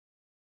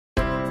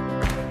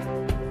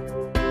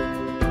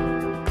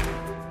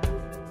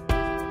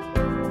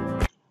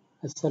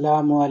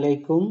Assalamu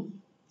alaikum.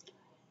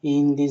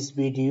 In this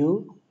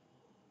video,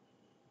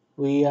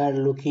 we are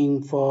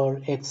looking for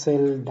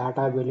Excel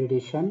data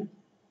validation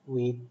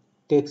with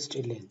text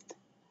length.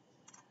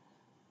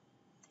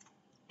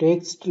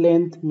 Text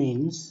length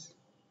means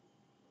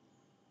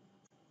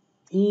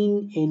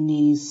in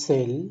any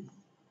cell,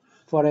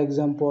 for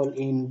example,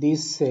 in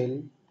this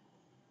cell,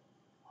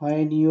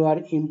 when you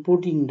are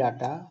inputting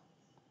data,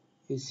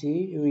 you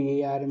see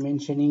we are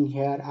mentioning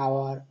here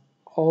our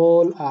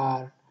all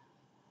are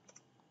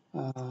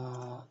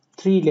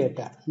 3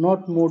 letter,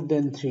 not more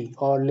than 3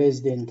 or less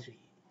than 3.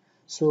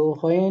 So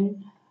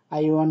when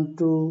I want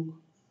to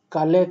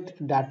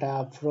collect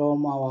data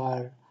from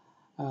our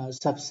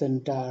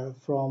subcenter,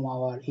 from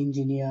our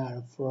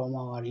engineer, from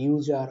our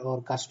user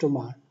or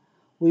customer,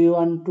 we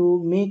want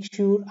to make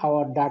sure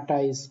our data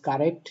is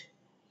correct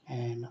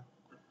and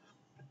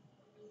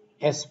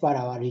as per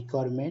our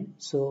requirement.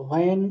 So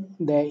when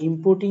they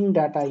inputting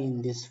data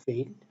in this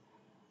field,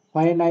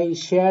 when I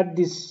share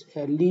this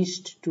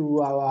list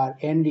to our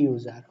end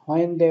user,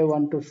 when they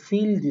want to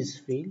fill this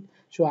field,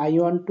 so I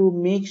want to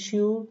make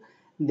sure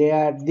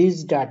that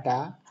this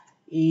data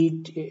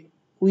it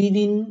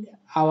within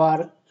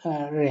our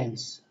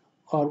range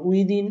or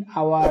within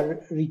our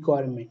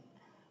requirement.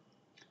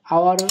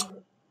 Our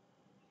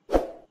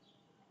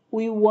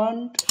we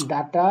want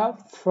data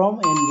from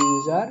end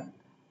user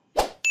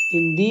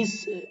in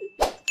this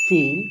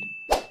field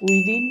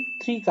within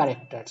 3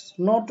 characters,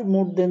 not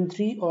more than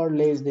 3 or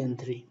less than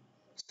 3.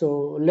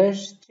 So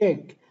let's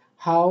check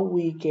how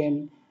we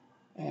can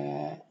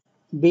uh,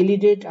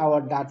 validate our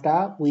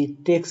data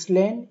with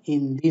TextLane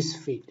in this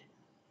field.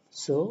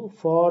 So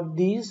for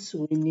this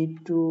we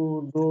need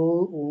to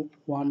do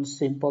one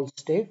simple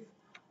step.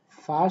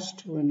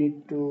 First we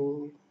need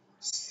to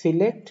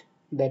select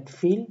that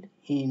field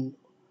in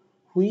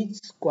which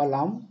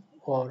column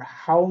or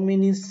how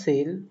many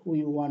cell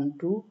we want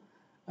to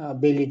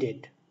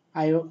validate.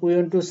 We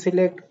want to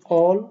select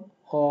all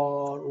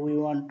or we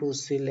want to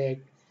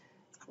select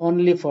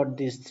only for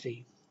these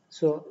three.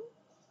 So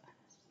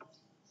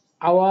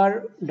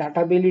our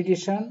data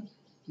validation,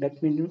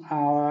 that means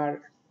our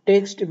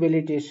text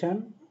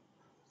validation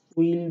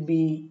will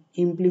be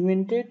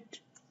implemented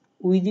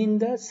within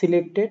the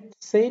selected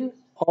cell,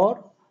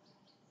 or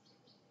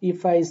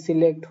if I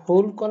select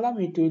whole column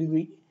it will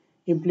be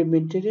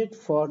implemented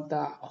for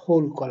the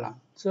whole column.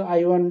 So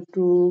I want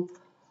to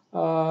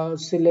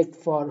select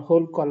for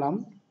whole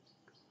column,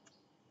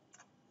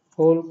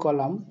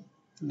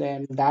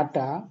 then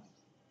data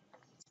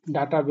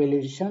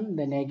validation,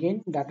 then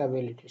again data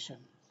validation.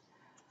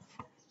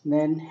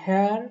 Then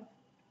here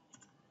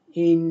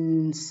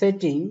in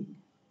setting,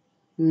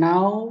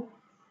 now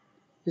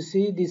you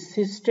see the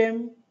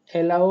system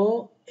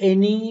allow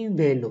any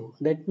value.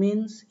 That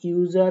means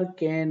user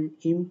can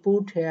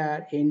input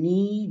here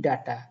any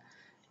data.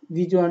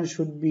 This one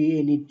should be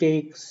any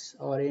text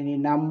or any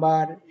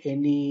number,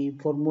 any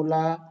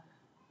formula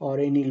or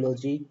any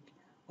logic,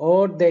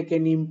 or they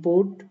can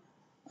input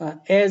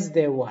as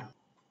they want.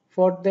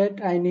 For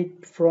that I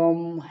need,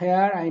 from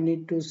here I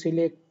need to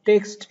select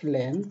text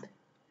length,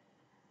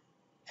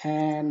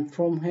 and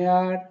from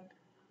here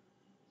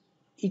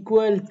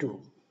equal to,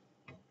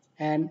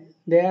 and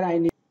there I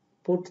need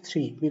put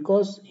 3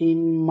 because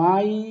in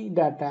my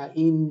data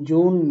in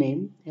zone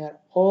name here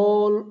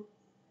all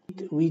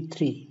with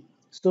 3.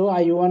 So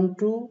I want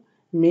to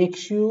make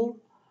sure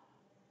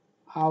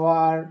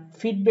our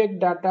feedback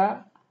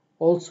data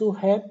also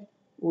have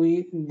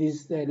with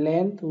this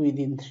length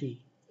within 3.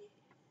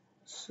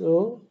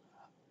 So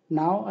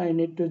now I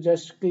need to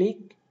just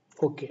click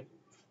OK.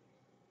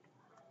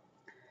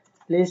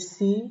 Let's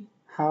see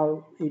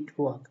how it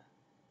works.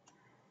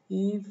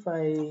 If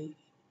I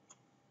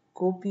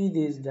copy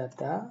this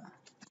data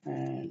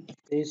and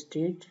paste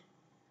it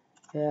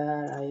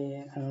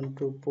here, I want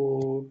to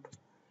put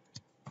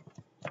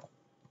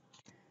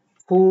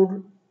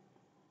food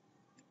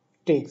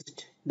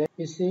text. That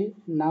you see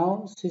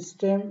now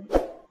system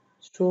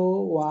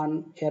show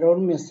one error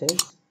message,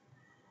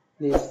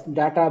 this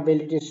data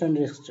validation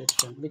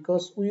restriction,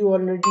 because we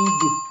already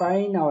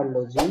define our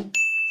logic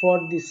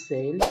for this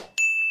cell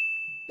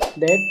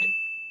that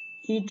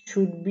it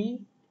should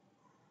be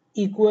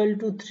equal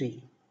to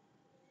 3,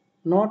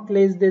 not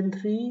less than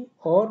 3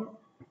 or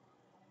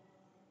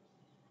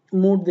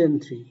more than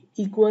 3,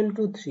 equal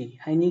to 3.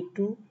 I need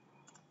to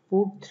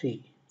put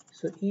 3.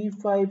 So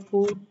if I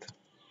put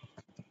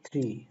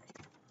 3,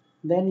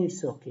 then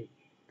it's okay.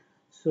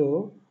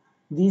 So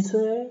this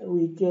way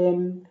we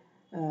can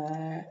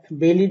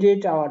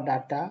validate our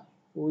data,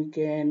 we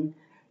can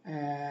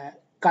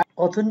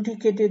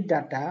authenticated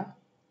data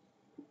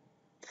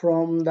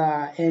from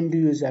the end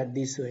user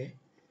this way.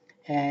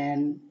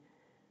 And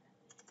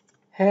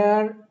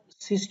here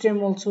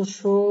system also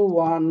show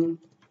one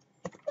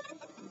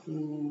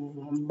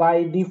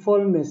by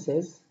default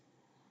message.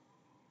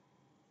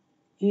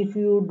 If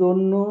you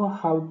don't know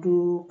how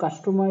to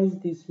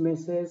customize this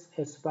message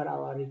as per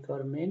our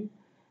requirement,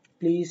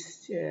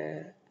 please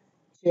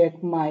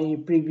check my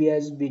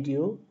previous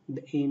video.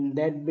 In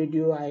that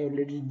video I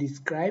already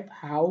described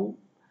how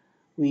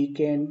we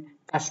can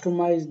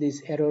customize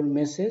this error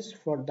message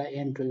for the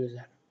end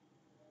user.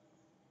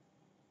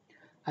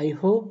 I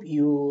hope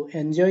you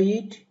enjoy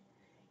it.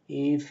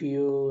 If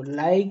you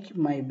like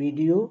my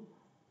video,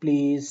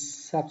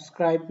 please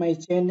subscribe my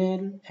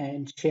channel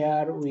and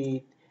share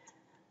with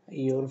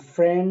your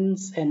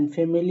friends and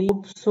family.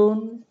 Hope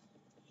soon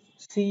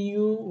see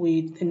you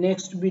with the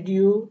next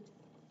video.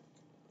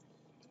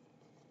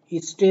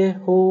 Stay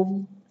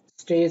home,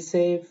 stay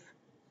safe.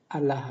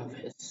 Allah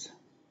Hafiz.